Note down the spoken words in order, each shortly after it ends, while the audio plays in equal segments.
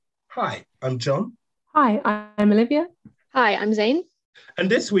Hi, I'm John, Hi, I'm Olivia. Hi, I'm Zane. and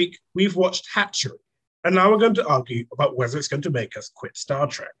this week we've watched Hatchery, and now we're going to argue about whether it's going to make us quit Star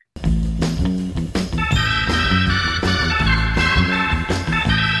Trek.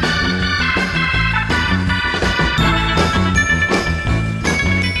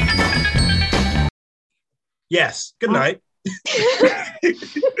 Yes, good night.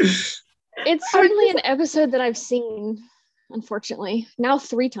 It's certainly an episode that I've seen, unfortunately, now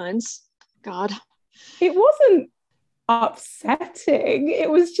 3 times. God. It wasn't upsetting. It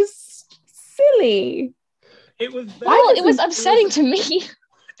was just silly. It was Well, it was upsetting to me.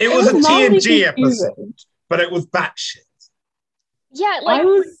 It was a mildly TNG confusing. episode, but it was batshit. Yeah,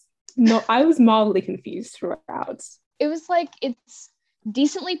 I was mildly confused throughout. it was like it's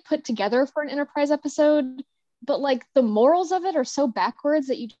decently put together for an Enterprise episode, but like the morals of it are so backwards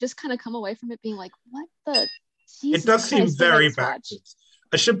that you just kind of come away from it being like, what the Jesus It does seem Christ did I very just watch? backwards.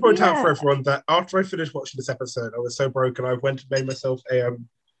 I should point out for Yeah. everyone that after I finished watching this episode, I was so broken I went to make myself a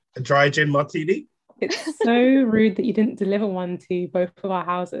dry gin martini. It's so rude that you didn't deliver one to both of our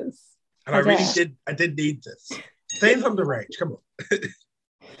houses. And I really Yeah. did need this. Zane's underage, come on.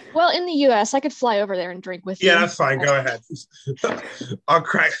 Well, in the US, I could fly over there and drink with you. Yeah, that's fine, go ahead. I'll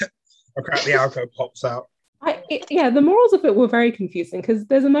crack the alcohol pops out. The morals of it were very confusing because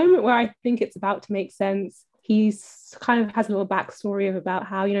there's a moment where I think it's about to make sense. He's kind of has a little backstory of about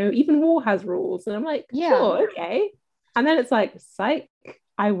how, even war has rules. And I'm like, Yeah. sure, okay. And then it's like, psych,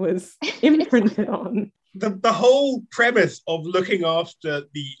 I was imprinted on. The whole premise of looking after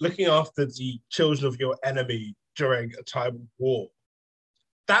the children of your enemy during a time of war.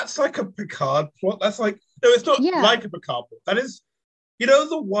 That's like a Picard plot. That's like no, it's not Yeah. like a Picard plot. That is,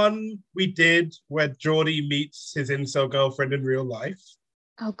 the one we did where Geordie meets his incel girlfriend in real life.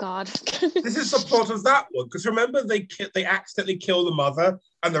 Oh God. This is the plot of that one. Because remember, they accidentally kill the mother,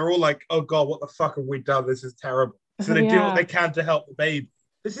 and they're all like, "Oh God, what the fuck have we done? This is terrible." So they do what they can to help the baby.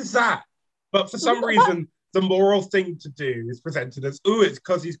 This is that. But for some reason, the moral thing to do is presented as, "Ooh, it's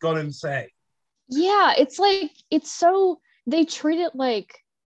because he's gone insane." Yeah, it's like they treat it like,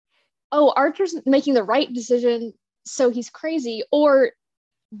 oh, Archer's making the right decision, so he's crazy, or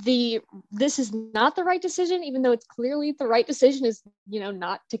this is not the right decision, even though it's clearly the right decision is,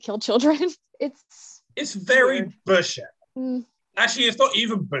 not to kill children. It's very weird. Bush era. Mm, Actually, it's not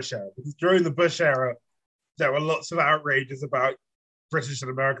even Bush era, because during the Bush era, there were lots of outrages about British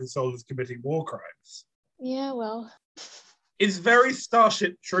and American soldiers committing war crimes. yeah, well. It's very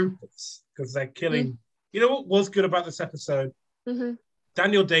Starship Troopers, because they're killing. You know what was good about this episode? Mhm.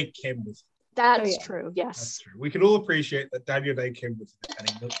 Daniel Day Kim was. That's yeah. true, That's yes. true. We can all appreciate that Daniel Day Kim was there, and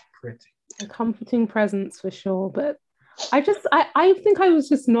he looked pretty. A comforting presence for sure. But I think I was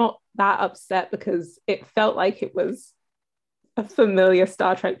just not that upset because it felt like it was a familiar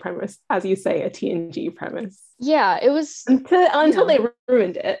Star Trek premise, as you say, a TNG premise. Yeah, it was. Until they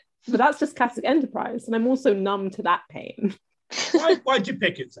ruined it. But that's just classic Enterprise. And I'm also numb to that pain. Why'd you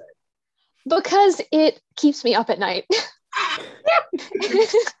pick it, Zane? Because it keeps me up at night.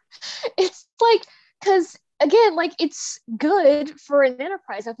 It's like, because again, like, it's good for an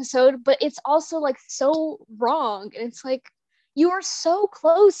Enterprise episode, but it's also like so wrong, and it's like you are so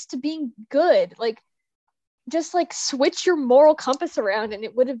close to being good. Like, just like switch your moral compass around, and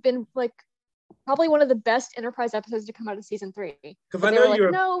it would have been like probably one of the best Enterprise episodes to come out of season 3. Because But I they know were like,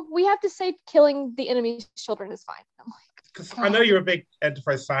 you're. no, we have to say killing the enemy's children is fine. I'm like, Because I know you're a big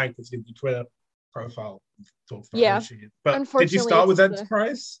Enterprise fan because of your Twitter profile talks about Yeah. how she is. But did you Unfortunately, start with it's the-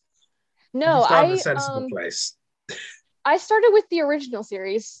 Enterprise? no, You start in a sensible place. I started with the original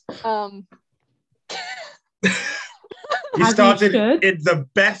series. You As you started should. in the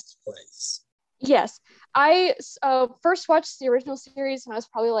best place. Yes, I first watched the original series when I was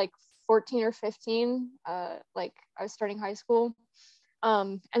probably like 14 or 15. Like I was starting high school.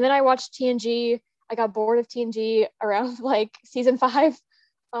 And then I watched TNG. I got bored of TNG around like season 5.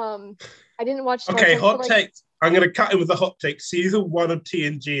 I didn't watch Star Okay, Trek hot for, like, take. I'm going to cut in with a hot take. Season 1 of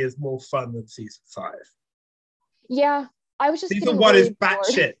TNG is more fun than season 5. Yeah, I was just Season getting 1 really is bored.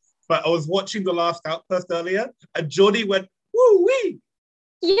 batshit. But I was watching The Last Outpost earlier, and Geordie went, woo wee.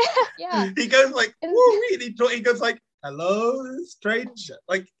 Yeah. He goes like, And- woo wee. And he goes like, hello, stranger.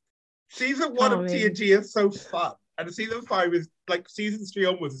 Like, season 1 of Charming. TNG is so fun. And season 5 is like, season 3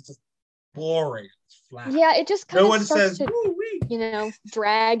 onwards is just boring. It's flat. Yeah, it just kind No of one starts says, to, woo wee.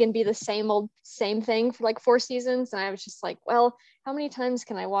 drag and be the same thing for like 4 seasons. And I was just like, well, how many times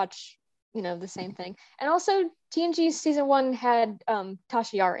can I watch, the same thing? And also TNG season 1 had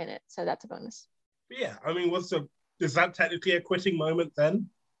Tasha Yar in it, so that's a bonus. Yeah, I mean, is that technically a quitting moment then?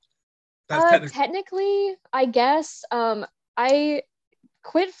 That's Technically, I guess. I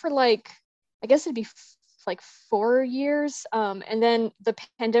quit for like, I guess it'd be like 4 years. And then the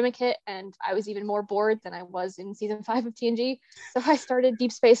pandemic hit and I was even more bored than I was in season 5 of TNG. So I started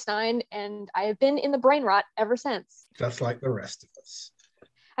Deep Space Nine and I have been in the brain rot ever since. Just like the rest of us.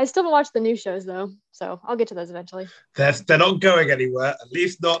 I still haven't watched the new shows though, so I'll get to those eventually. They're not going anywhere, at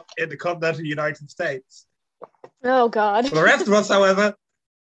least not in the continental United States. Oh God. For the rest of us, however,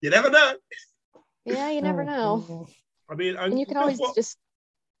 you never know. Yeah, you never know. I mean, and you can always just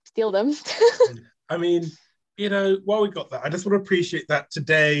steal them. I mean, while we got that, I just want to appreciate that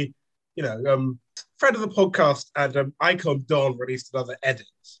today, friend of the podcast and Icon Don released another edit,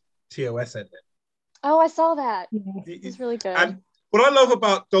 TOS edit. Oh, I saw that. Yeah. It's really good. And what I love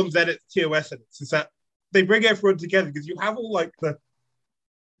about Don's edit, TOS edits, is that they bring everyone together because you have all like the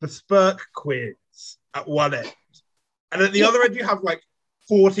Spurk quiz at one end. And at the other end, you have like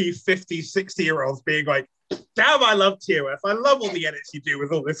 40, 50, 60-year-olds being like, damn, I love TOS. I love all the edits you do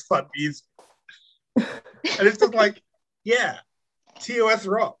with all this fun music. And it's just like, yeah, TOS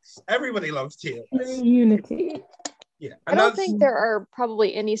rocks. Everybody loves TOS. Unity. Yeah. I don't think there are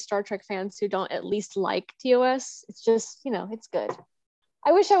probably any Star Trek fans who don't at least like TOS. It's just, it's good.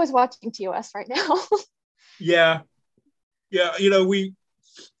 I wish I was watching TOS right now. Yeah. We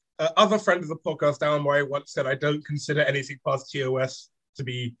other friend of the podcast, Alan Murray, once said, I don't consider anything past TOS to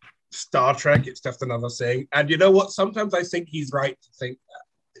be Star Trek. It's just another thing. And you know what? Sometimes I think he's right to think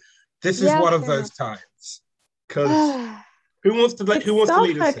that. This is one of those times. Because who wants to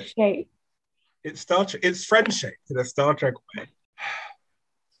lead us in? It's Star Trek. It's friendship in a Star Trek way.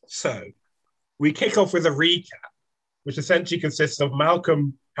 So we kick off with a recap, which essentially consists of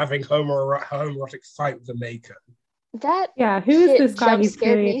Malcolm having homoerotic fight with the Mako. Who is this guy? He's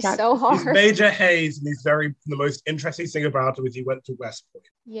scared me so hard. He's Major Hayes, and the most interesting thing about him is he went to West Point.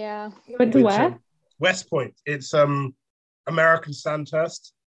 Yeah. He went to where? West Point. It's American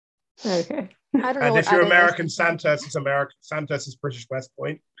Sandhurst. Okay. I don't know. And if you're American Sandhurst, it's American Sandhurst is British West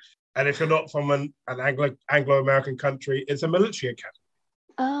Point. And if you're not from an Anglo-American country, it's a military academy.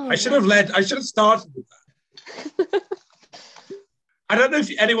 Oh. I should have started with that. I don't know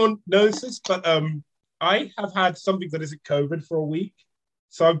if anyone knows this, but I have had something that isn't COVID for a week.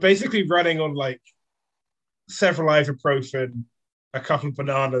 So I'm basically running on like several ibuprofen, a couple of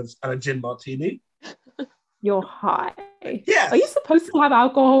bananas, and a gin martini. You're high. Yeah. Are you supposed to have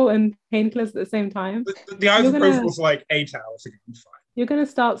alcohol and painkillers at the same time? The ibuprofen was like 8 hours ago. I'm fine. You're going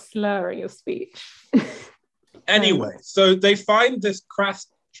to start slurring your speech. Anyway, so they find this crashed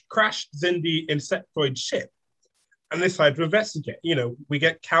Xindi insectoid ship and they decide to investigate. We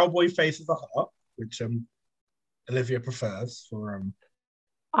get Cowboy Face of the Heart, which Olivia prefers for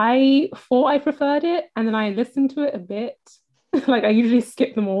I thought I preferred it and then I listened to it a bit. Like I usually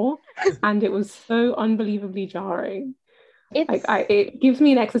skip them all and it was so unbelievably jarring. It gives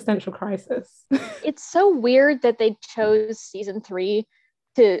me an existential crisis. It's so weird that they chose season 3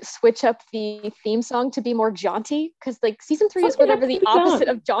 to switch up the theme song to be more jaunty because like season 3 is whatever the opposite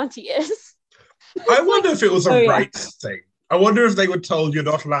of jaunty is. I wonder if it was a rights thing. I wonder if they were told you're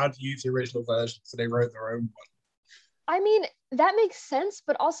not allowed to use the original version, so they wrote their own one. I mean, that makes sense,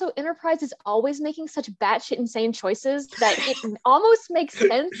 but also Enterprise is always making such batshit insane choices that it almost makes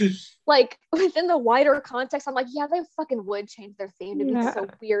sense. Like, within the wider context, I'm like, yeah, they fucking would change their theme to be so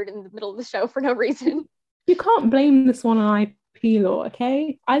weird in the middle of the show for no reason. You can't blame this one on IP law,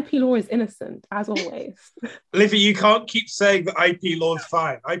 okay? IP law is innocent, as always. Olivia, you can't keep saying that IP law is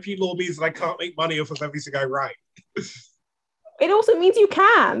fine. IP law means that I can't make money off of everything I write. It also means you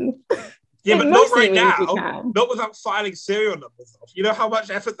can. Yeah, but not right now. Not without filing serial numbers off. You know how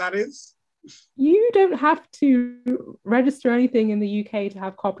much effort that is? You don't have to register anything in the UK to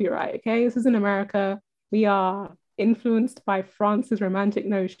have copyright, okay? This is in America. We are influenced by France's romantic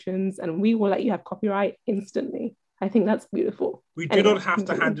notions and we will let you have copyright instantly. I think that's beautiful. We do not have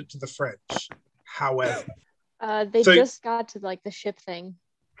to hand it to the French, however. They just got to like the ship thing,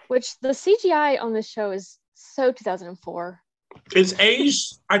 which the CGI on this show is so 2004. It's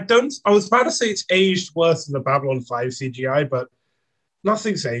aged. I was about to say it's aged worse than the Babylon 5 CGI, but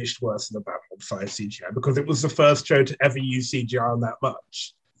nothing's aged worse than the Babylon 5 CGI because it was the first show to ever use CGI on that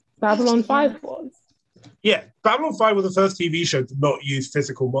much. Babylon 5 was? Yeah, Babylon 5 was the first TV show to not use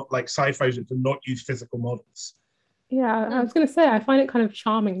physical, like sci-fi show to not use physical models. Yeah, I was going to say, I find it kind of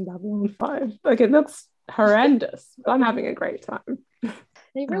charming in Babylon 5. Like, it looks horrendous, but I'm having a great time.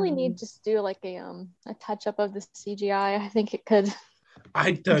 They really need to do like a touch-up of the CGI. I think it could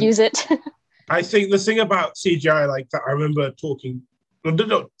use it. I think the thing about CGI like that, I remember talking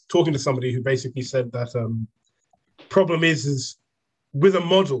to somebody who basically said that problem is with a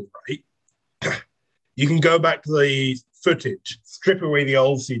model, right? You can go back to the footage, strip away the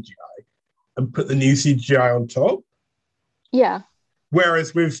old CGI, and put the new CGI on top. Yeah.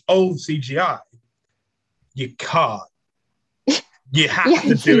 Whereas with old CGI, you can't. You have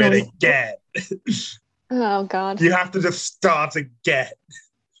to do it again. Oh God. You have to just start again.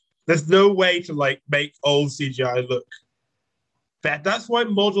 There's no way to like make old CGI look better. That's why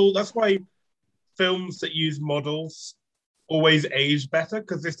films that use models always age better,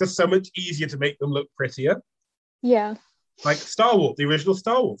 because it's just so much easier to make them look prettier. Yeah. Like Star Wars, the original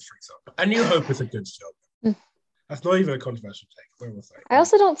Star Wars, for example. A New Hope is a good film. That's not even a controversial take. I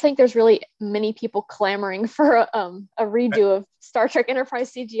also don't think there's really many people clamoring for a redo of Star Trek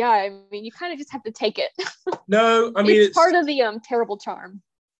Enterprise CGI. I mean, you kind of just have to take it. No, I mean, it's part of the terrible charm.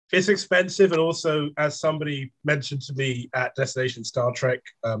 It's expensive, and also, as somebody mentioned to me at Destination Star Trek,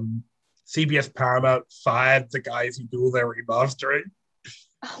 CBS Paramount fired the guys who do all their remastering.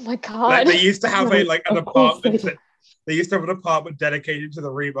 Oh my God! Like they used to have an apartment. They used to have an apartment dedicated to the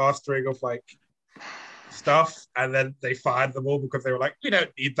remastering of like stuff, and then they fired them all because they were like, we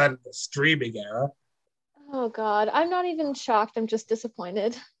don't need that in the streaming era. Oh God, I'm not even shocked. I'm just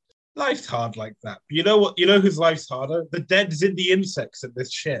disappointed. Life's hard like that. You know what? You know whose life's harder? The dead Xindi insects in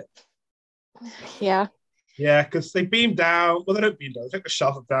this ship. Yeah. Yeah, because they beam down. Well, they don't beam down. They take the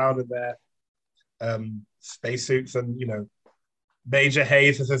shuttle down in their spacesuits, and Major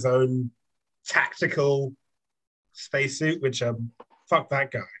Hayes has his own tactical spacesuit. Which fuck that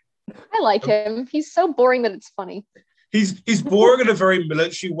guy. I like him. He's so boring that it's funny. He's boring in a very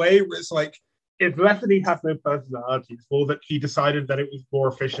military way, where it's like, it's less that he has no personality, it's more that he decided that it was more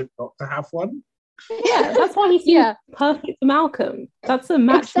efficient not to have one. Yeah, that's why he seems perfect for Malcolm. That's a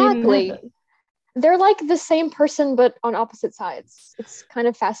match. Exactly. They're like the same person, but on opposite sides. It's kind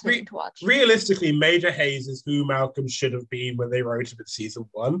of fascinating to watch. Realistically, Major Hayes is who Malcolm should have been when they wrote him in season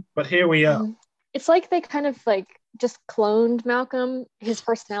 1, but here we are. It's like they kind of like just cloned Malcolm, his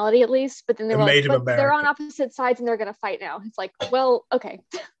personality at least, but then they were like, but they're on opposite sides and they're going to fight now. It's like, well, okay.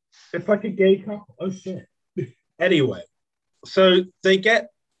 It's like a gay couple. Oh, shit. Anyway, so they're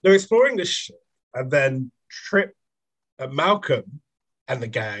exploring this ship, and then Malcolm and the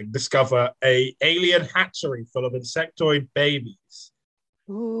gang discover a alien hatchery full of insectoid babies.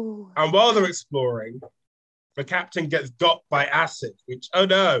 Ooh. And while they're exploring, the captain gets got by acid, which, oh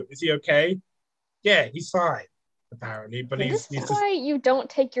no, is he okay? Yeah, he's fine, apparently. But this is why you don't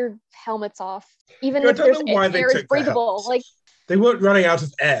take your helmets off, even if air is breathable. Like, they weren't running out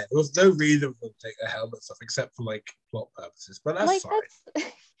of air. There was no reason for them to take their helmets off, except for like plot purposes. But that's fine.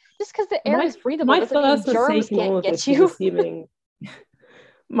 Just because the air is breathable. My first mistake in all of this was assuming.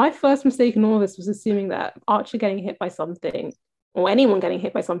 My first mistake in all of this was assuming that Archer getting hit by something, or anyone getting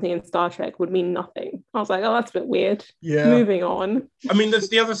hit by something in Star Trek, would mean nothing. I was like, oh, that's a bit weird. Yeah. Moving on. I mean, there's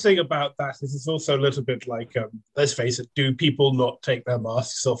the other thing about that is it's also a little bit like, let's face it, do people not take their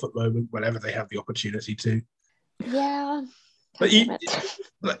masks off at the moment whenever they have the opportunity to? Yeah. But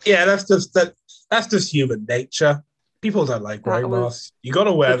yeah, that's just human nature. People don't like wearing masks. You got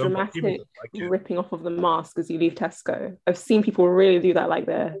to wear them. But people don't like it. Ripping off of the mask as you leave Tesco. I've seen people really do that. Like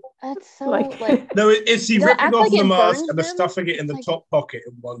that's so like. No, it's the ripping off the mask and the stuffing it in the top pocket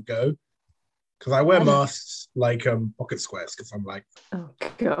in one go. Because I wear masks like pocket squares. Because I'm like, oh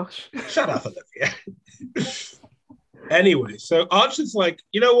gosh, shut up, Olivia. Anyway, so Archer's like,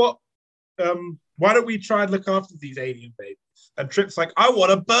 you know what? Why don't we try and look after these alien babies? And Trip's like, I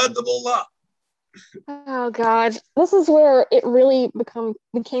want to burn them all up. Oh God, this is where it really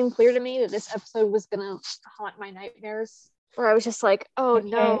became clear to me that this episode was gonna haunt my nightmares. Where I was just like, oh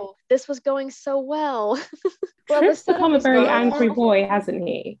no, this was going so well. Trip's become a very angry boy, hasn't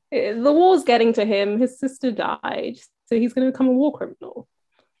he? The war's getting to him. His sister died, so he's going to become a war criminal.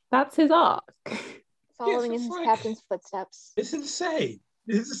 That's his arc. Following in his captain's footsteps. It's insane.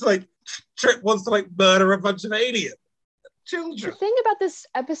 It's just like Trip wants to like murder a bunch of aliens. Children. The thing about this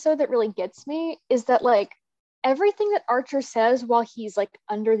episode that really gets me is that like everything that Archer says while he's like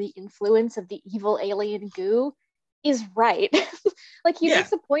under the influence of the evil alien goo is right. Like he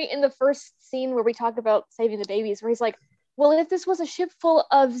makes a point in the first scene where we talk about saving the babies where he's like, well, if this was a ship full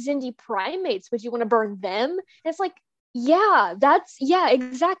of Xindi primates, would you want to burn them? And it's like,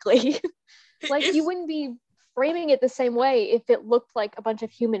 exactly. Like you wouldn't be framing it the same way if it looked like a bunch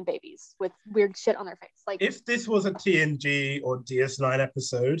of human babies with weird shit on their face. Like if this was a TNG or DS9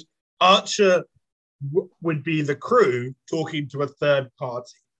 episode, Archer would be the crew talking to a third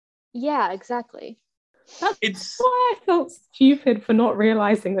party. Yeah, exactly. That's why I felt stupid for not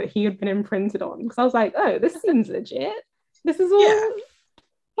realizing that he had been imprinted on, because I was like, oh, this seems legit. This is all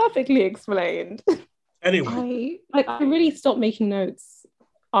perfectly explained. Anyway, I really stopped making notes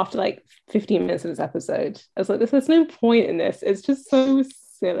after like 15 minutes of this episode. I was like, there's no point in this. It's just so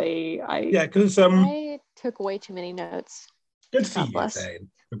silly. Because I took way too many notes. Good for you, Dane.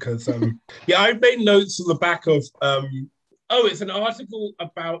 Because I made notes on the back of it's an article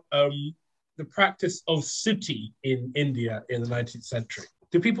about the practice of suti in India in the 19th century.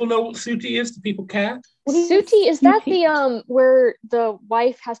 Do people know what suti is? Do people care? Suti, is that the where the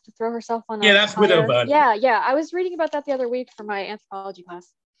wife has to throw herself on a that's fire? widow burning. Yeah. I was reading about that the other week for my anthropology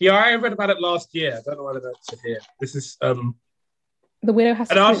class. Yeah, I read about it last year. I don't know why the notes are here. This is the widow has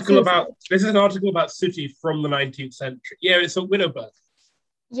an article about. This is an article about suti from the 19th century. Yeah, it's a widow burning.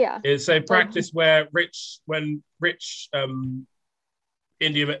 Yeah, it's a practice where when rich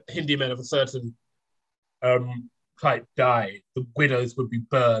Hindi men of a certain type died, the widows would be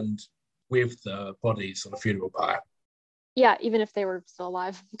burned with the bodies on a funeral pyre. Yeah, even if they were still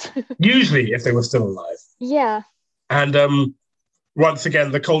alive. Usually, if they were still alive. Yeah. And once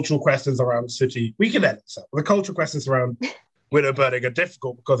again, the cultural questions around suti, we can edit some. The cultural questions around widow burning are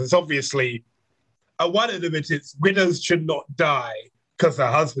difficult because it's obviously one of them. It's widows should not die because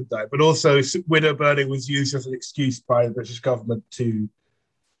their husband died, but also widow burning was used as an excuse by the British government to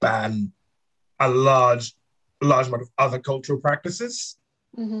ban a large amount of other cultural practices.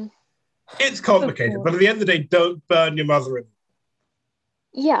 Mm-hmm. It's complicated, but at the end of the day, don't burn your mother-in-law.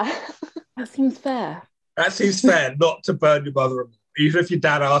 Yeah. That seems fair. That seems fair, not to burn your mother-in-law, even if your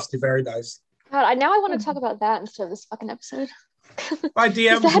dad asked you very nice. God, now I want to talk about that instead of this fucking episode. My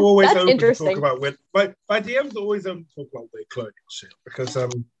DMs are always open to talk about my DMs are always open to talk about weird colonial shit because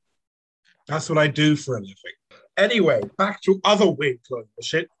that's what I do for a living. Anyway, back to other weird colonial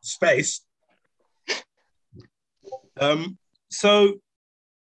shit, space. So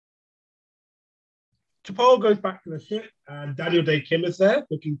T'Pol goes back to the ship, and Daniel Day Kim is there,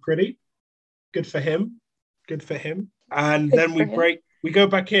 looking pretty. Good for him. And then we go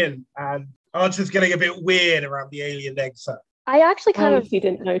back in, and Archer's getting a bit weird around the alien egg set. I actually kind of... You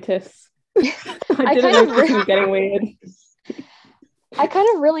didn't notice. I didn't notice he was getting weird. I kind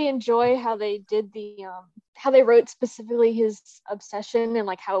of really enjoy how they did how they wrote specifically his obsession and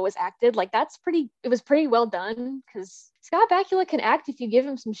like how it was acted. Like it was pretty well done because Scott Bakula can act if you give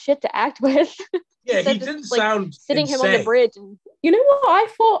him some shit to act with. Yeah, he didn't sound sitting insane. him on the bridge. And... You know what?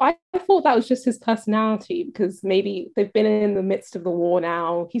 I thought that was just his personality because maybe they've been in the midst of the war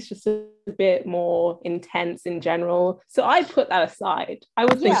now. He's just a bit more intense in general. So I put that aside. I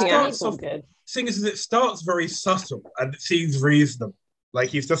was thinking it was good. Thing is, it starts very subtle and it seems reasonable. Like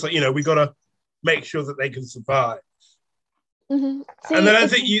he's just like, we got to make sure that they can survive. Mm-hmm. See, and then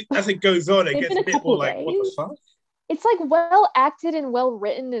as it goes on, it gets a bit more like, what the fuck? It's like well acted and well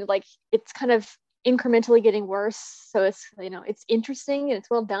written, and like it's kind of incrementally getting worse. So it's it's interesting and it's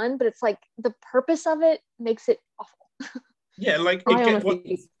well done, but it's like the purpose of it makes it awful. Yeah, like I honestly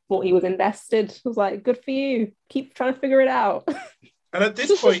just thought he was invested. I was like, good for you. Keep trying to figure it out. And at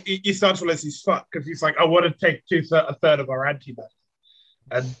this point, you start to realize he's fucked because he's like, I want to take a third of our antimatter.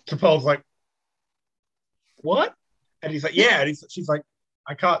 And T'Pol's like, what? And he's like, yeah. And she's like,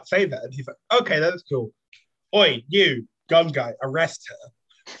 I can't say that. And he's like, okay, that's cool. Oi, you, gun guy, arrest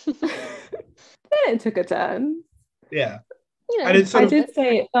her. Then it took a turn. Yeah. And it's I did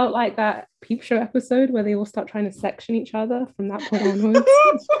say it felt like that Peep Show episode where they all start trying to section each other from that point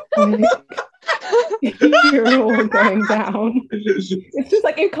onwards. You're all going down. It's just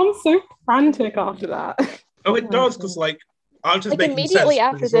like it comes so frantic after that. Oh, it does, because like I'll just make immediately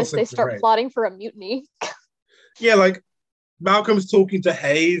after this they start plotting for a mutiny. Yeah, like Malcolm's talking to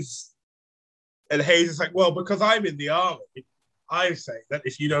Hayes, and Hayes is like, well, because I'm in the army, I say that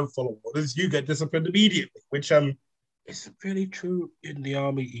if you don't follow orders, you get disciplined immediately, which isn't really true in the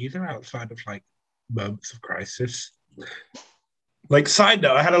army either, outside of like moments of crisis. Like, side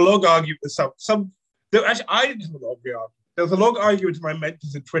note, I had a long argument with actually, I didn't have a long argument. There was a long argument to my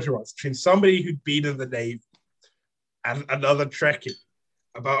mentors in Twitter once between somebody who'd been in the Navy and another Trekkie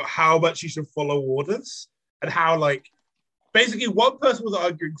about how much you should follow orders and how, like, basically one person was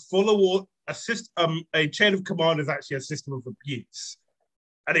arguing follow a chain of command is actually a system of abuse.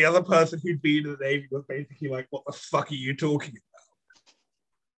 And the other person who'd been in the Navy was basically like, what the fuck are you talking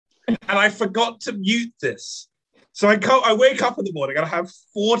about? And I forgot to mute this. So I wake up in the morning and I have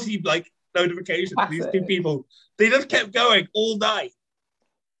 40 like notifications from these two people. They just kept going all night.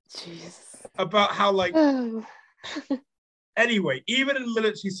 Jesus. About how like anyway, even in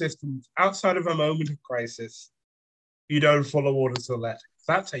military systems, outside of a moment of crisis, you don't follow orders to the letter.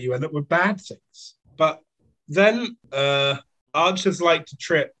 That's how you end up with bad things. But then archers like to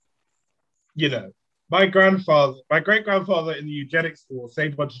trip, my great-grandfather in the eugenics war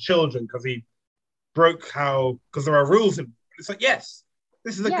saved a bunch of children because he broke because there are rules in. It's like, yes,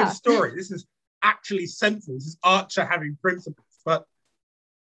 This is a good story. This is actually central. This is Archer having principles. But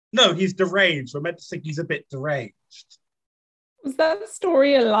no, he's deranged. We're meant to think he's a bit deranged. Was that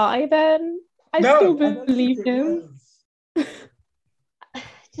story a lie then? I still believe him.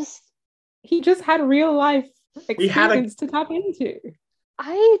 He just had real life experience to tap into.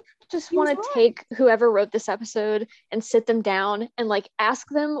 I just want to take whoever wrote this episode and sit them down and like ask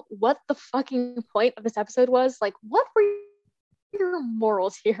them what the fucking point of this episode was. Like, what were your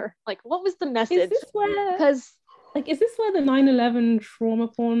morals here? Like, what was the message? Is this where the 9/11 trauma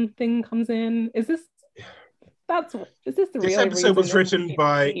porn thing comes in? Is this the real? This episode was written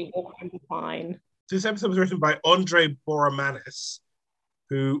by Andre Boromanis,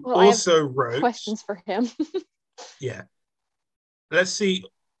 who also wrote questions for him. Yeah. Let's see.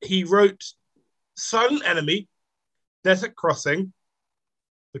 He wrote Silent Enemy, Desert Crossing,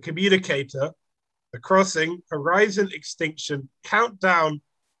 The Communicator, The Crossing, Horizon Extinction, Countdown,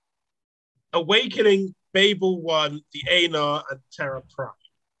 Awakening, Babel 1, The Anar, and Terra Prime.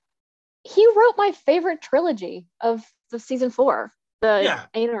 He wrote my favorite trilogy of the season 4, the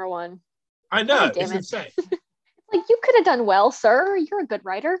Anar one. I know, it's insane. Like, you could have done well, sir. You're a good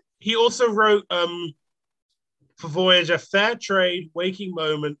writer. He also wrote for Voyager, Fair Trade, Waking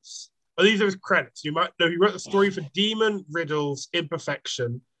Moments. Oh, these are his credits. You might know he wrote the story for Demon, Riddles,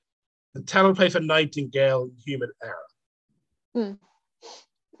 Imperfection, the teleplay for Nightingale, and Human Error.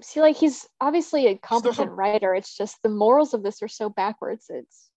 See, like, he's obviously a competent writer. It's just the morals of this are so backwards.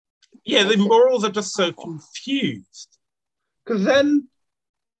 The morals are just so confused. Because then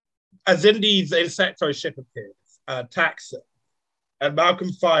Xindi's insectoid ship appears, attacks them, and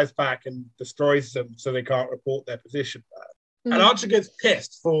Malcolm fires back and destroys them so they can't report their position back. And Archer gets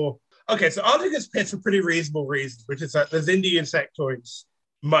pissed for pretty reasonable reasons, which is that the Xindi insectoids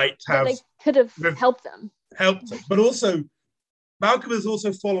might have... They could have helped them. But also, Malcolm is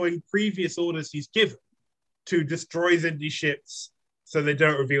also following previous orders he's given to destroy Xindi ships so they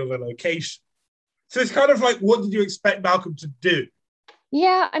don't reveal their location. So it's kind of like, what did you expect Malcolm to do?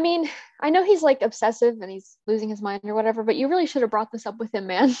 Yeah, I mean, I know he's like obsessive and he's losing his mind or whatever, but you really should have brought this up with him,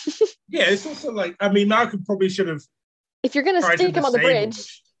 man. Yeah, it's also like, I mean, Malcolm probably should have... If you're going to stick him on the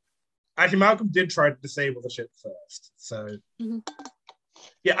bridge... Actually, Malcolm did try to disable the ship first, so...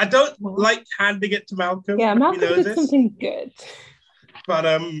 Yeah, I don't like handing it to Malcolm. Yeah, Malcolm did something good.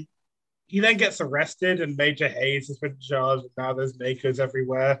 But he then gets arrested and Major Hayes has been charged, and now there's Makers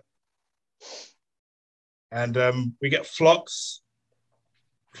everywhere. And we get Phlox.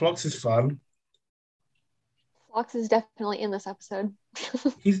 Phlox is fun. Phlox is definitely in this episode.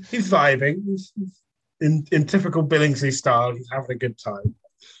 he's vibing. He's in typical Billingsley style. He's having a good time.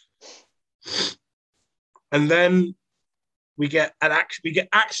 And then we get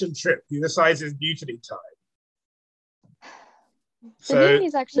Action Trip. He decides it's mutiny time. The mutiny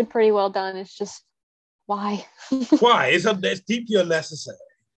is actually pretty well done. It's just why? Why? It's deeply unnecessary.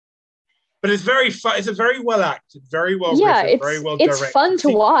 But it's very fun. It's a very well acted, very well written, very well directed. It's fun to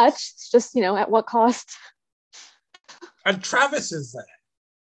watch. It's just, at what cost? And Travis is there.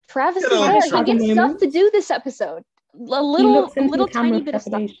 Travis is there. He gets stuff to do this episode. A little tiny bit of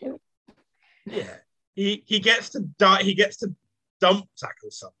stuff. Yeah. He gets to die. He gets to dump tackle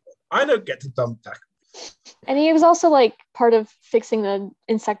someone. I don't get to dump tackle. And he was also like part of fixing the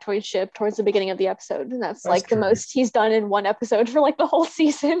insectoid ship towards the beginning of the episode. And that's like true. The most he's done in one episode for like the whole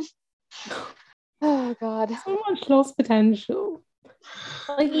season. Oh god, so much lost potential.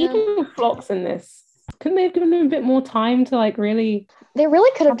 Like even Phlox in this, couldn't they have given him a bit more time to like really? They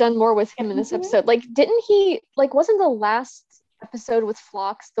really could have done more with him in this episode. Like, didn't he? Like, wasn't the last episode with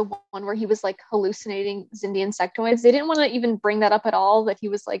Phlox the one where he was like hallucinating Xindi insectoids? They didn't want to even bring that up at all. That he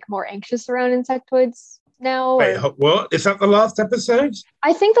was like more anxious around insectoids now. Wait, what? Is that the last episode?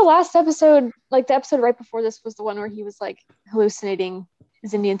 I think the last episode, like the episode right before this, was the one where he was like hallucinating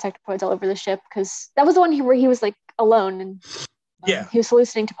Xindi insectoids all over the ship, because that was the one where he was like alone and he was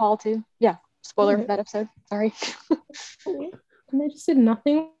hallucinating T'Pol too. Yeah, spoiler for that episode. Sorry. And they just did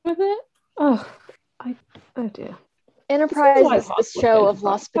nothing with it. Oh dear. Enterprise is the show of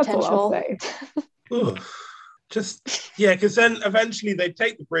lost potential. Because then eventually they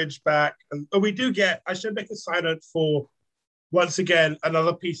take the bridge back, and we do get. I should make a side note for once again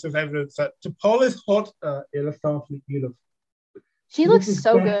another piece of evidence that T'Pol is hot in a Starfleet uniform. She looks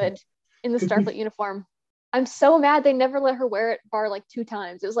so good in the Starfleet uniform. I'm so mad they never let her wear it bar like 2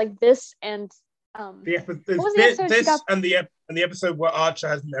 times. It was like this and the episode where Archer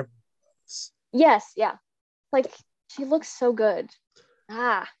has never. Yes, yeah. Like she looks so good.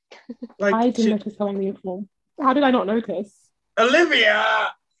 Like, I didn't notice her in the uniform. How did I not notice?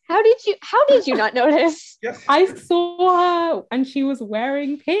 Olivia! How did you not notice? Yes. I saw her and she was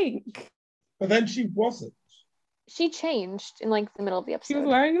wearing pink. But then she wasn't. She changed in like the middle of the She was episode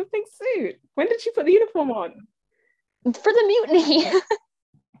wearing a pink suit. When did she put the uniform on? for the mutiny.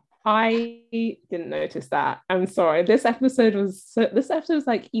 I didn't notice that. I'm sorry. This episode was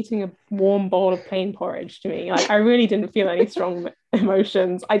like eating a warm bowl of plain porridge to me. Like I really didn't feel any strong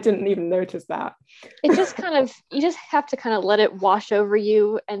emotions. I didn't even notice that. It just kind of, you just have to kind of let it wash over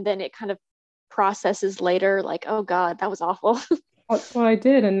you, and then it kind of processes later like, oh God, that was awful. That's what I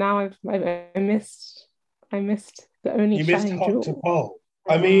did, and now I missed the only You missed shining hot to jewel. pole.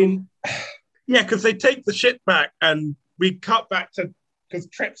 I mean, yeah, because they take the ship back and we cut back to, because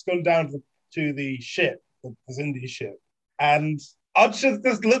Trip's gone down to the ship, the Zindi ship, and Archer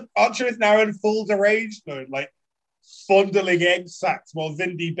is now in full deranged mode, like fondling egg sacs while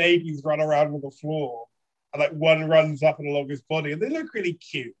Zindi babies run around on the floor, and like one runs up and along his body, and they look really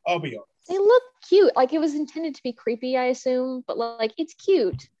cute. I'll be honest. They look cute. Like it was intended to be creepy, I assume, but like it's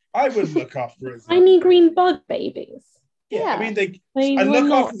cute. I would look after it. Tiny green bug babies. Yeah, I mean They I were look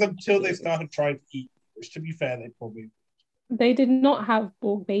not after them till they cute. started trying to eat, which to be fair, they probably. They did not have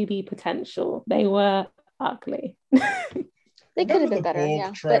Borg baby potential. They were ugly. They could have Remember been the better, Borg yeah,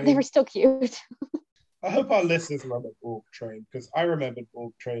 but train? they were still cute. I hope our listeners remember Borg train, because I remembered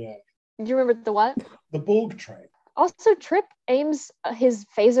Borg train. Do you remember the what? The Borg train. Also, Trip aims his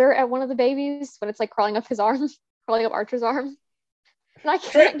phaser at one of the babies when it's like crawling up his arm, crawling up Archer's arm. And I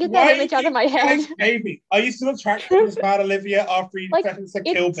can't get that image out of my head. Baby, are you still attracted to this man, Olivia, after he Like, threatens to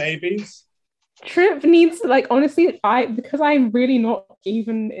kill babies? Trip needs to, like, honestly, because I'm really not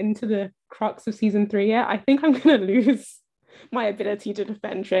even into the crux of season 3 yet, I think I'm gonna lose my ability to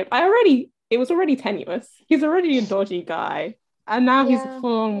defend Trip. It was already tenuous. He's already a dodgy guy, and now he's a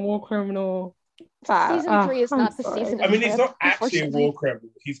full-on war criminal. Season 3 is I'm not the sorry. season. I mean, he's Trip, not actually a unfortunately. war criminal.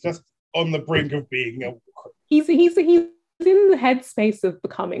 He's just on the brink of being a war criminal. He's in the headspace of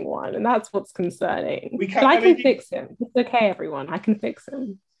becoming one, and that's what's concerning. We But can't- I I can mean, fix him. It's okay, everyone. I can fix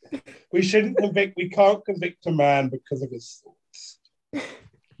him. We can't convict a man because of his thoughts.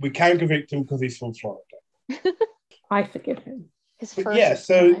 We can convict him because he's from Florida. I forgive him. His But first yeah,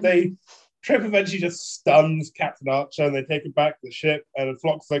 so time. Trip eventually just stuns Captain Archer and they take him back to the ship, and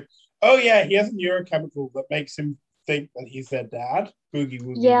Flock's like, oh yeah, he has a neurochemical that makes him think that he's their dad. Boogie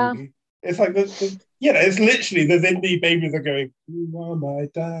woogie Yeah. woogie. It's like it's literally the Zindi babies are going, you are my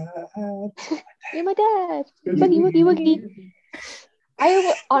dad. You're my dad. Boogie woogie woogie.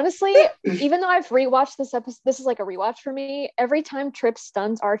 Honestly, even though I've rewatched this episode, this is like a rewatch for me. Every time Trip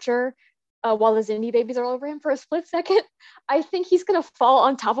stuns Archer, while the Zindi babies are all over him for a split second, I think he's gonna fall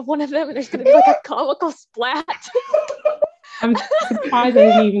on top of one of them, and there's gonna be like a comical splat. I'm surprised I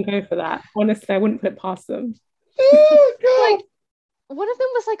didn't even go for that. Honestly, I wouldn't put it past them. Like one of them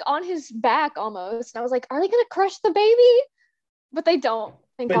was like on his back almost, and I was like, are they gonna crush the baby? But they don't.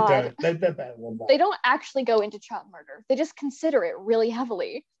 Thank They God. don't. They're better than that. They don't actually go into child murder. They just consider it really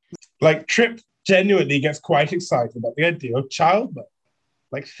heavily. Like Trip genuinely gets quite excited about the idea of child murder,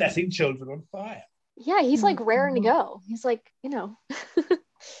 like setting children on fire. Yeah, he's like raring to go. He's like,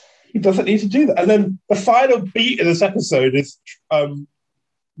 He doesn't need to do that. And then the final beat in this episode is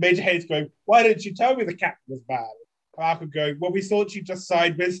Major Hayes going, why didn't you tell me the captain was bad? Parker going, well, we thought you just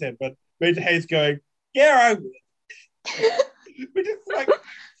signed with him. But Major Hayes going, yeah, I would. We're just like,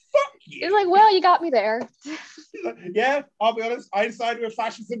 fuck you. he's like, well, you got me there. Yeah, I'll be honest, I sided with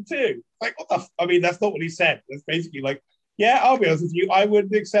fascism too. Like, what the I mean, that's not what he said. That's basically like, yeah, I'll be honest with you, I would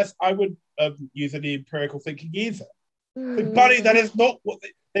use any empirical thinking either. But buddy, that is not what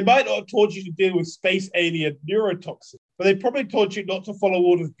they might not have taught you to deal with space alien neurotoxin, but they probably taught you not to follow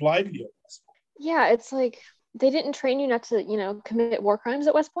orders blindly at West Point. Yeah, it's like they didn't train you not to, commit war crimes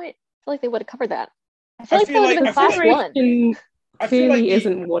at West Point. I feel like they would have covered that. I feel like that would have been class one. Clearly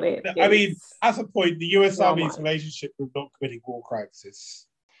isn't what it is. I mean, as a point, the US Well, Army's mine. relationship with not committing war crimes is.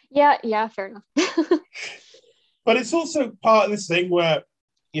 Yeah, fair enough. But it's also part of this thing where,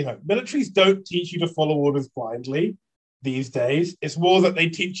 militaries don't teach you to follow orders blindly these days. It's more that they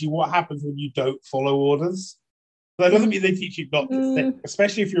teach you what happens when you don't follow orders. But that doesn't mean they teach you not to think,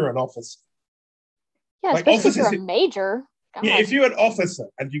 especially if you're an officer. Yeah, Like, especially if you're a officers- major. God. Yeah, if you're an officer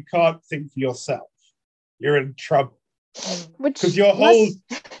and you can't think for yourself, you're in trouble. Which Because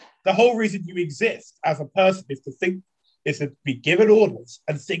the whole reason you exist as a person is to be given orders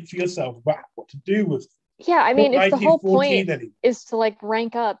and think for yourself about what to do with them. Yeah, I mean, Not if the whole 1914 point anymore. is to like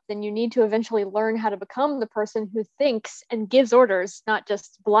rank up, then you need to eventually learn how to become the person who thinks and gives orders, not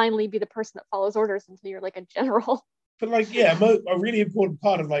just blindly be the person that follows orders until you're like a general. But a really important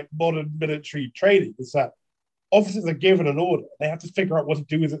part of like modern military training is that officers are given an order. They have to figure out what to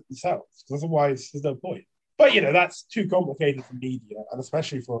do with it themselves, because otherwise there's no point. But, that's too complicated for media, and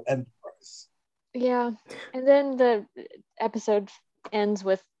especially for Enterprise. Yeah. And then the episode ends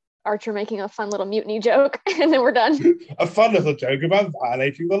with Archer making a fun little mutiny joke, and then we're done. A fun little joke about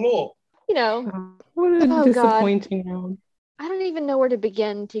violating the law. What a disappointing round. I don't even know where to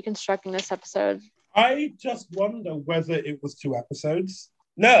begin deconstructing this episode. I just wonder whether it was 2 episodes.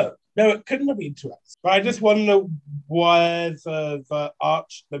 No, it couldn't have been 2 episodes. But I just wonder whether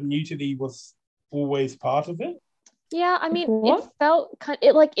the mutiny was always part of it. Yeah, I mean, What?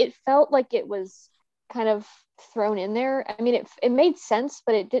 it felt like it was kind of thrown in there. I mean, it made sense,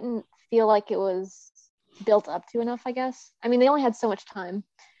 but it didn't feel like it was built up to enough, I guess. I mean, they only had so much time.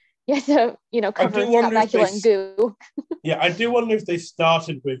 You had to, cover Scott Bakula in goo. Yeah, I do wonder if they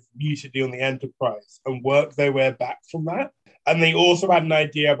started with mutiny on the Enterprise and worked their way back from that. And they also had an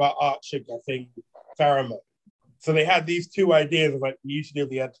idea about Archer getting pheromone. So they had these 2 ideas of like mutiny of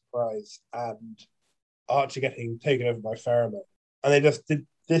the Enterprise and Archer getting taken over by pheromone. And they just did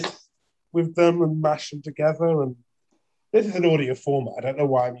this with them and mashed them together. And this is an audio format. I don't know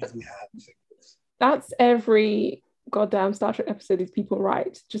why I'm using hands. That's every goddamn Star Trek episode these people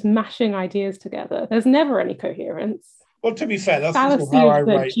write, just mashing ideas together. There's never any coherence. Well, to be fair, that's fallacy how I of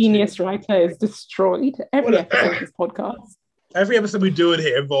the write. Genius writer is destroyed every episode of this podcast. Every episode we do it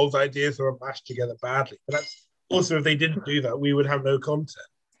here involves ideas that are mashed together badly. But that's also, if they didn't do that, we would have no content.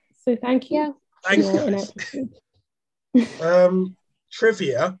 So thank you. Yeah. Thanks, guys.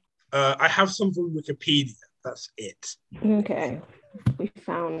 Trivia. I have some from Wikipedia. That's it. Okay. We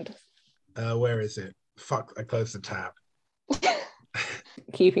found. Where is it? Fuck, I closed the tab.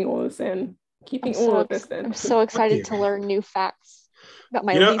 Keeping all this in. Keeping all of this in. I'm so excited to learn new facts about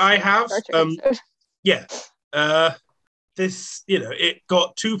my I have episode. this, it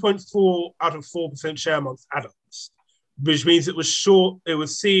got 2.4 out of 4% share amongst adults, which means it was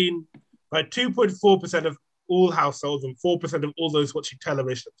seen by 2.4% of all households and 4% of all those watching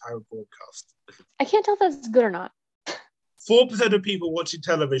television at the time of broadcast. I can't tell if that's good or not. 4% of people watching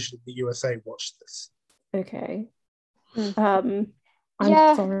television in the USA watched this. Okay. I'm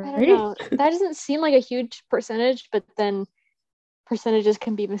sorry. I don't know. That doesn't seem like a huge percentage, but then percentages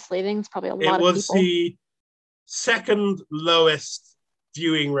can be misleading. It's probably a lot of people. It was the second lowest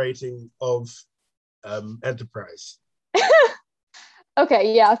viewing rating of Enterprise.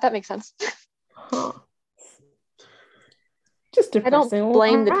 Okay, yeah, that makes sense. Huh. Just depressing. I don't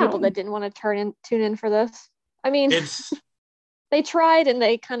blame the people that didn't want to tune in for this. I mean, they tried and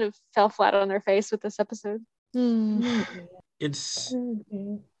they kind of fell flat on their face with this episode. It's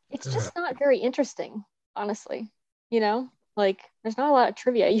just not very interesting, honestly. There's not a lot of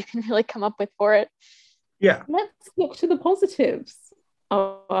trivia you can really come up with for it. Yeah. Let's look to the positives.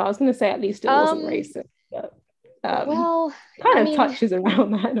 Oh, I was going to say at least it wasn't racist, but kind of touches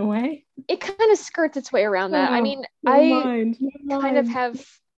around that in a way. It kind of skirts its way around that. I mean, I kind of have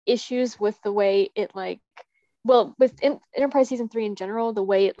issues with the way it with Enterprise Season 3 in general, the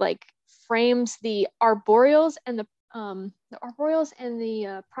way it frames the arboreals and the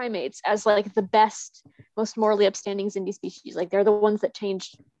primates as the best, most morally upstanding Xindi species. They're the ones that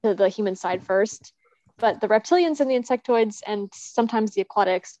changed to the human side first. But the reptilians and the insectoids and sometimes the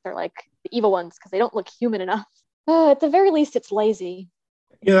aquatics are the evil ones because they don't look human enough. At the very least, it's lazy.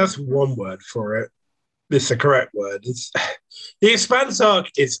 Yeah, that's one word for it. It's the correct word. The Expanse arc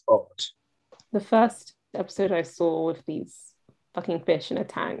is odd. The first episode I saw with these fucking fish in a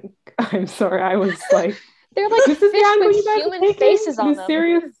tank, I'm sorry, I was like, they're like this fish is the angle with you guys human are faces on this them.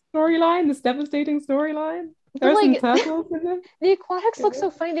 serious storyline, this devastating storyline. There's some turtles in them. The aquatics look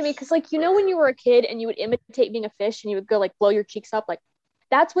so funny to me because, when you were a kid and you would imitate being a fish and you would go blow your cheeks up,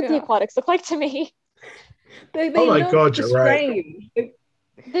 that's what the aquatics look like to me. They oh my god, you're right.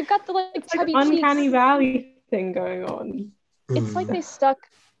 They've got the chubby uncanny cheeks. valley thing going on. It's like they stuck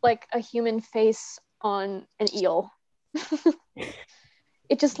a human face on an eel.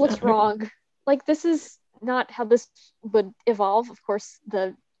 It just looks wrong. This is not how this would evolve. Of course,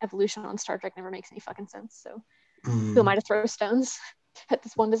 the evolution on Star Trek never makes any fucking sense. So who am I to throw stones at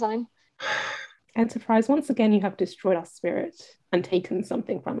this one design? Enterprise, once again, you have destroyed our spirit and taken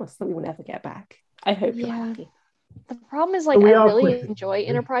something from us that we will never get back. I hope you're happy. The problem is I really enjoy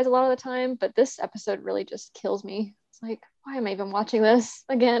Enterprise a lot of the time, but this episode really just kills me. It's why am I even watching this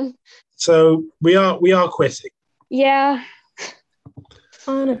again? So we are quitting. Yeah.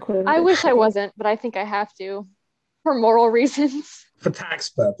 Unequivocally. I wish I wasn't, but I think I have to for moral reasons. For tax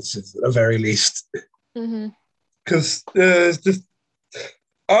purposes, at the very least. Because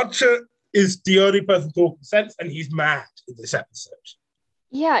Archer is the only person talking sense, and he's mad in this episode.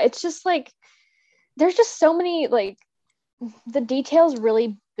 Yeah, it's just there's just so many, like, the details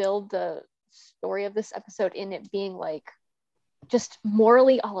really build the story of this episode in it being like just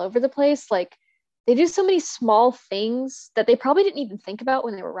morally all over the place. Like, they do so many small things that they probably didn't even think about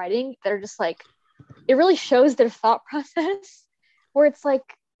when they were writing that are just like, it really shows their thought process, where it's like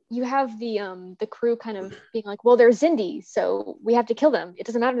you have the crew kind of being like, well, they're Zindi, so we have to kill them. It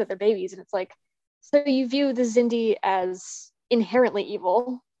doesn't matter that they're babies. And it's like, so you view the Zindi as inherently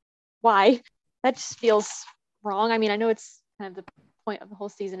evil. Why? That just feels wrong. I mean, I know it's kind of the point of the whole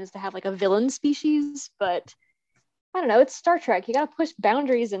season is to have like a villain species, but I don't know, it's Star Trek. You got to push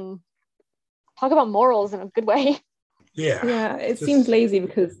boundaries and talk about morals in a good way. Yeah, it seems lazy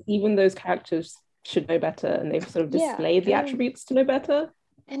because even those characters should know better, and they've sort of displayed the attributes to know better.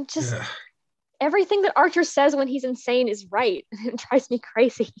 And just everything that Archer says when he's insane is right. It drives me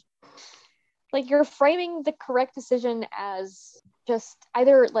crazy. Like, you're framing the correct decision as just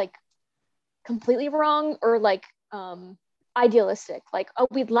either like completely wrong or like idealistic. Like, oh,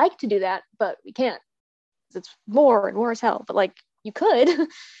 we'd like to do that, but we can't. It's war and war as hell. But like, you could.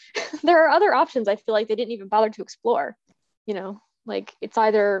 There are other options I feel like they didn't even bother to explore. You know, like, it's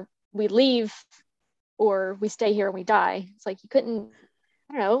either we leave or we stay here and we die. It's like, you couldn't,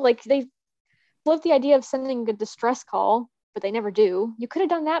 I don't know, like, they float the idea of sending a distress call, but they never do. You could have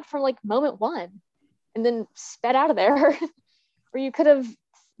done that from like moment one and then sped out of there. Or you could have,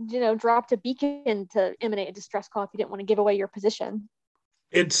 you know, dropped a beacon to emanate a distress call if you didn't want to give away your position.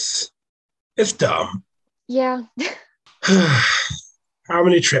 It's dumb. Yeah. How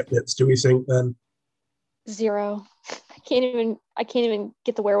many triplets do we think then? 0. I can't even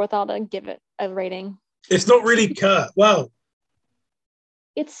get the wherewithal to give it a rating. It's not really cursed. Well,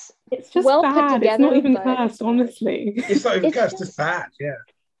 it's just well bad. put together. It's not even cursed, honestly. It's not even cursed. It's bad. Yeah.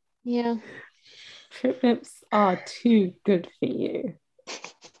 Yeah. Triplets are too good for you,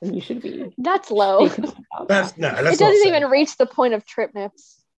 and you should be. That's low. That's no. It doesn't even reach the point of trip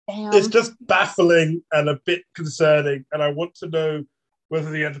nips. Damn. It's just baffling and a bit concerning, and I want to know whether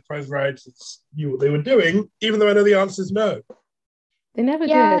the Enterprise writers knew what they were doing, even though I know the answer is no. They never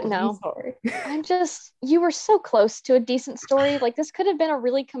did. No. I'm sorry. You were so close to a decent story. Like, this could have been a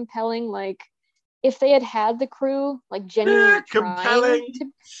really compelling, like, if they had the crew, like, genuinely compelling. trying to...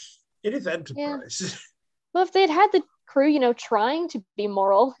 It is Enterprise. Yeah. Well, if they had the crew, you know, trying to be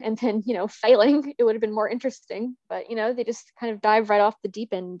moral and then, you know, failing, it would have been more interesting. But, you know, they just kind of dive right off the deep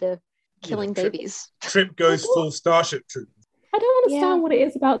end to killing babies. Trip goes full Starship Troopers. I don't understand what it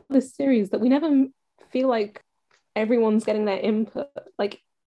is about this series that we never feel like everyone's getting their input. Like,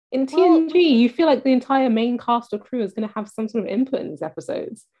 in TNG, you feel like the entire main cast or crew is going to have some sort of input in these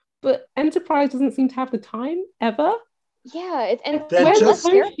episodes. But Enterprise doesn't seem to have the time ever. Yeah, and they're just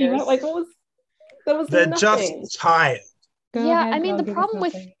characters. Like, there was they're nothing. just tired. I mean, the problem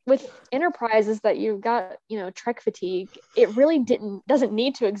with Enterprise is that you've got, you know, Trek fatigue. It really doesn't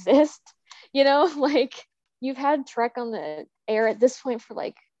need to exist. You know, like, you've had Trek on the air at this point for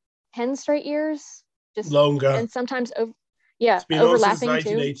like 10 straight years. Just longer. And sometimes it's been overlapping on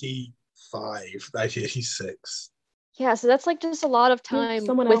since 1985, 1986. Yeah, so that's like just a lot of time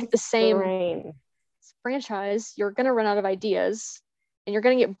with the same franchise. You're gonna run out of ideas and you're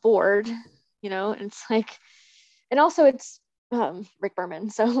gonna get bored, you know, and it's like, and also it's Rick Berman,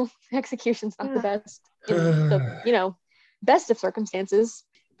 so execution's not the best in the, you know, best of circumstances.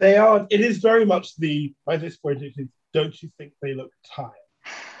 It is very much by this point, it is, don't you think they look tired?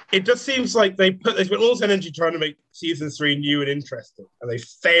 It just seems like they spent all this energy trying to make season 3 new and interesting, and they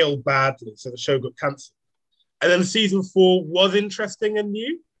failed badly, so the show got cancelled. And then season 4 was interesting and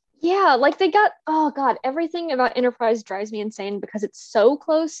new. Yeah, like they got, oh God, everything about Enterprise drives me insane because it's so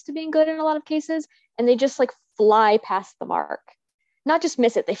close to being good in a lot of cases, and they just like fly past the mark. Not just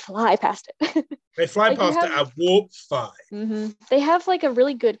miss it, they fly past it. They fly past it at warp 5. Mm-hmm. They have like a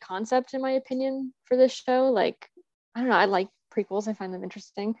really good concept, in my opinion, for this show. Like, I don't know, I like prequels, I find them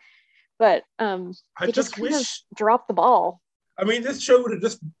interesting. But I just wish dropped the ball. I mean, this show would have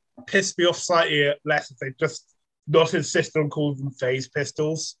just pissed me off slightly less if they just not insist on calling them phase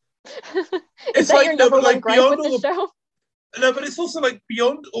pistols. Is that your number one gripe with the show? No, but it's also like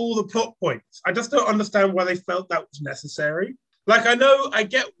beyond all the plot points. I just don't understand why they felt that was necessary. Like, I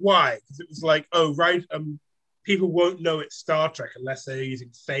get why, because it was like, oh, right, people won't know it's Star Trek unless they're using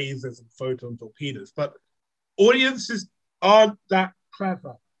phasers and photon torpedoes. But audiences aren't that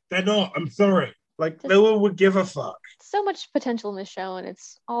clever. They're not. I'm sorry. Like, no one would give a fuck. So much potential in this show, and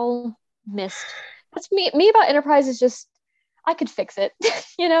it's all missed. That's me about Enterprise is just, I could fix it.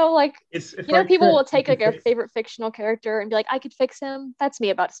 You know, like, you know, people will take like a favorite fictional character and be like, I could fix him. That's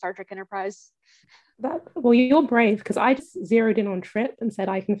me about Star Trek Enterprise. Well, you're brave because I just zeroed in on Trip and said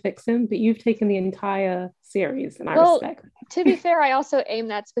I can fix him, but you've taken the entire series, and I respect that. To be fair, I also aim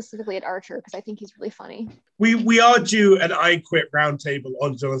that specifically at Archer because I think he's really funny. We are due an I Quit roundtable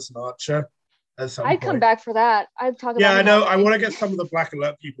on Jonathan Archer at some point. I'd come back for that. I'd talk about Yeah, I know. all I day. want to get some of the Black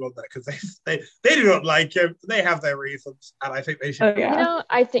Alert people on there because they do not like him. They have their reasons, and I think they should. Oh, yeah. You know,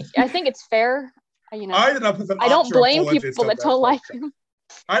 I think it's fair. You know, I ended up as an I don't Archer blame apologist people on that their don't like podcast. him.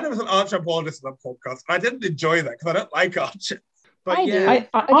 I ended up as an Archer apologist on that podcast. I didn't enjoy that because I don't like Archer. But I do. yeah, Against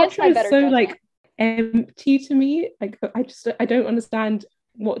Archer my is better so judgment. like empty to me. Like I don't understand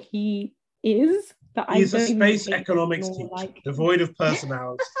what he is. That he's I a don't space even economics nor teacher, like. devoid of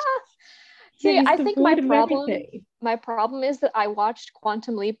personality. See, Yeah, he's I think my devoid of problem everything. is that I watched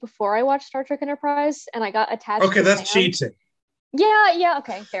Quantum Leap before I watched Star Trek Enterprise, and I got attached. Okay, to that's Sam. cheating. Yeah,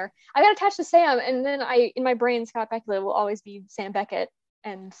 okay, fair. I got attached to Sam, and then in my brain, Scott Bakula will always be Sam Beckett,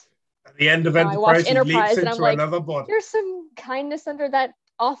 and At the end of I watched Enterprise, he leaps Enterprise, and I'm into like, another body. there's some kindness under that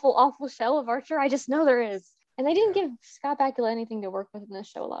awful shell of Archer. I just know there is. And they didn't give Scott Bakula anything to work with in this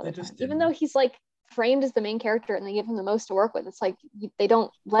show a lot of the time. Even though he's like framed as the main character and they give him the most to work with, it's like they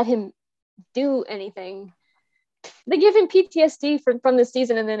don't let him do anything. They give him PTSD from this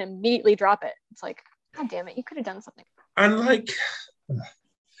season and then immediately drop it. It's like, God damn it, you could have done something. And like,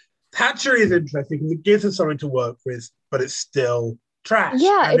 Hatchery is interesting because it gives us something to work with, but it's still trash.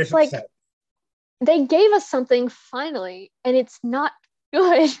 Yeah, and it's like upset. they gave us something finally, and it's not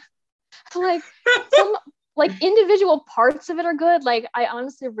good. Like some like individual parts of it are good. Like I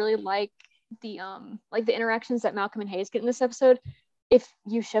honestly really like the interactions that Malcolm and Hayes get in this episode. If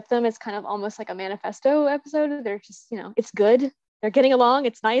you ship them, it's kind of almost like a manifesto episode. They're just, it's good. They're getting along.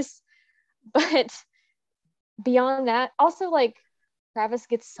 It's nice. But beyond that, also like Travis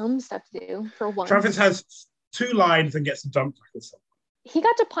gets some stuff to do for once. Travis has 2 lines and gets a jump tackle someone. He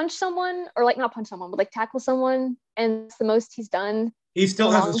got to punch someone, or like not punch someone, but like tackle someone, and it's the most he's done. He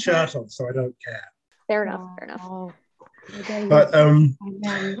still has his shirt on, so I don't care. Fair enough. Oh, but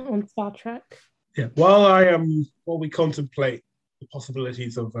on Star Trek. Yeah, while we contemplate the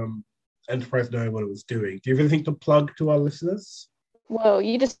possibilities of Enterprise knowing what it was doing, do you have anything to plug to our listeners? Whoa,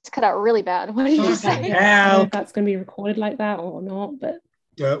 you just cut out really bad. What did you say? I don't know if that's going to be recorded like that or not, but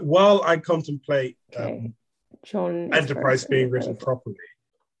while I contemplate John Enterprise being written properly,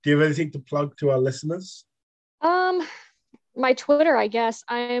 do you have anything to plug to our listeners? My Twitter, I guess.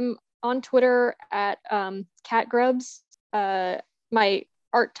 I'm on Twitter at catgrubs. My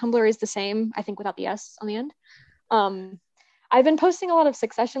art Tumblr is the same, I think, without the S on the end. I've been posting a lot of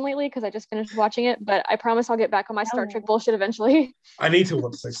Succession lately because I just finished watching it, but I promise I'll get back on my Star Trek bullshit eventually. I need to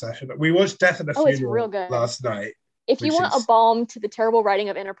watch Succession. We watched Death and a Funeral last night. If you want a balm to the terrible writing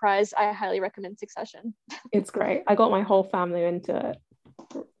of Enterprise, I highly recommend Succession. It's great. I got my whole family into it.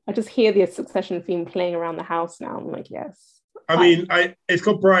 I just hear the Succession theme playing around the house now. I'm like, yes. I mean, it's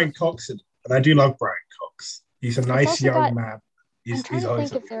got Brian Cox in it, and I do love Brian Cox. He's a nice young man. I'm trying to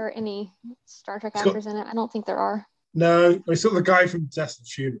think if there are any Star Trek actors in it. I don't think there are. No, we saw the guy from Death and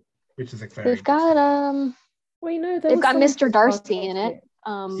Funeral, which is a very. They've got they've got Mr. Darcy in it.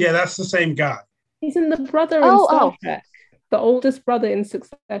 Yeah, that's the same guy. He's in the brother in Star Trek, the oldest brother in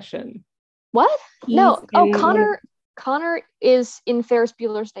Succession. What? Connor is in Ferris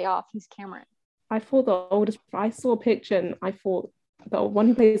Bueller's Day Off. He's Cameron. I saw a picture and I thought the one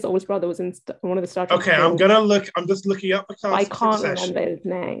who plays the oldest brother was in one of the Star Trek. Okay, films. I'm just looking up the cast. I can't remember his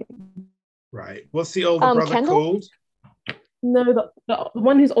name. Right. What's the older brother Kendall? called? No, the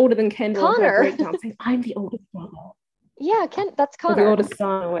one who's older than Kendall. Connor. Breakdown saying, I'm the oldest brother. Yeah, that's Connor. Or the oldest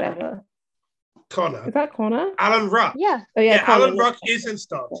son or whatever. Connor. Is that Connor? Alan Ruck. Yeah. Oh yeah. Alan Ruck is in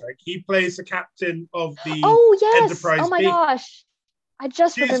Star Trek. He plays the captain of the Enterprise. Oh my gosh. I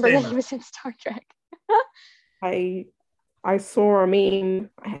just remembered that he was in Star Trek. I saw a meme.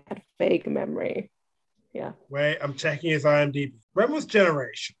 I had a vague memory. Yeah. Wait, I'm checking his IMDb. When was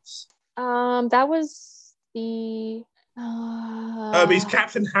Generations? That was the he's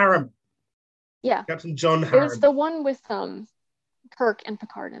Captain Harriman. Yeah. Captain John Harriman. It was the one with Kirk and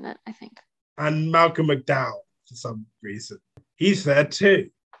Picard in it, I think. And Malcolm McDowell for some reason. He's there too.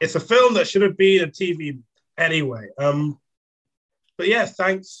 It's a film that should have been a TV anyway. But yeah,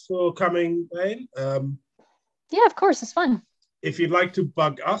 thanks for coming, Wayne. Yeah, of course, it's fun. If you'd like to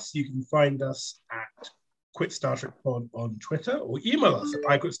bug us, you can find us at Quit Star Trek Pod on Twitter or email us at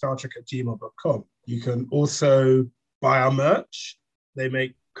iquitstartrek@gmail.com. You can also buy our merch. They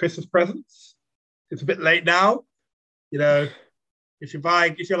make Christmas presents. It's a bit late now. If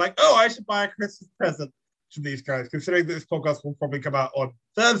you're like, oh, I should buy a Christmas present from these guys, considering that this podcast will probably come out on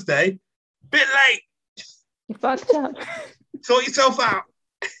Thursday, bit late. You fucked up. Sort yourself out.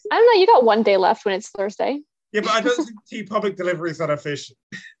 I don't know. You got 1 day left when it's Thursday. Yeah, but I don't think T Public delivery is that efficient.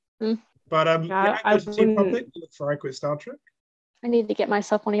 But I go to T Public before I quit Star Trek. I need to get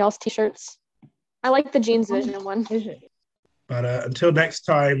myself one of y'all's t-shirts. I like the Jeans Vision one. But until next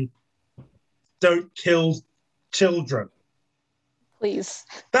time, don't kill children. Please.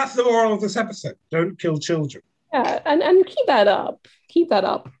 That's the moral of this episode. Don't kill children. Yeah, and keep that up. Keep that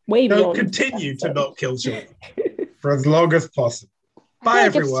up. Way Don't beyond continue to not kill children for as long as possible. Bye, like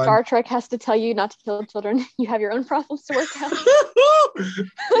everyone. If Star Trek has to tell you not to kill children, you have your own problems to work out.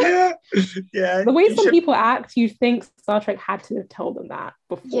 yeah. The way some people act, you think Star Trek had to have told them that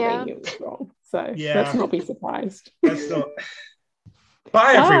before they knew it was wrong. So let's not be surprised. Let's not.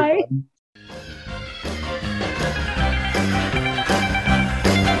 Bye, everyone.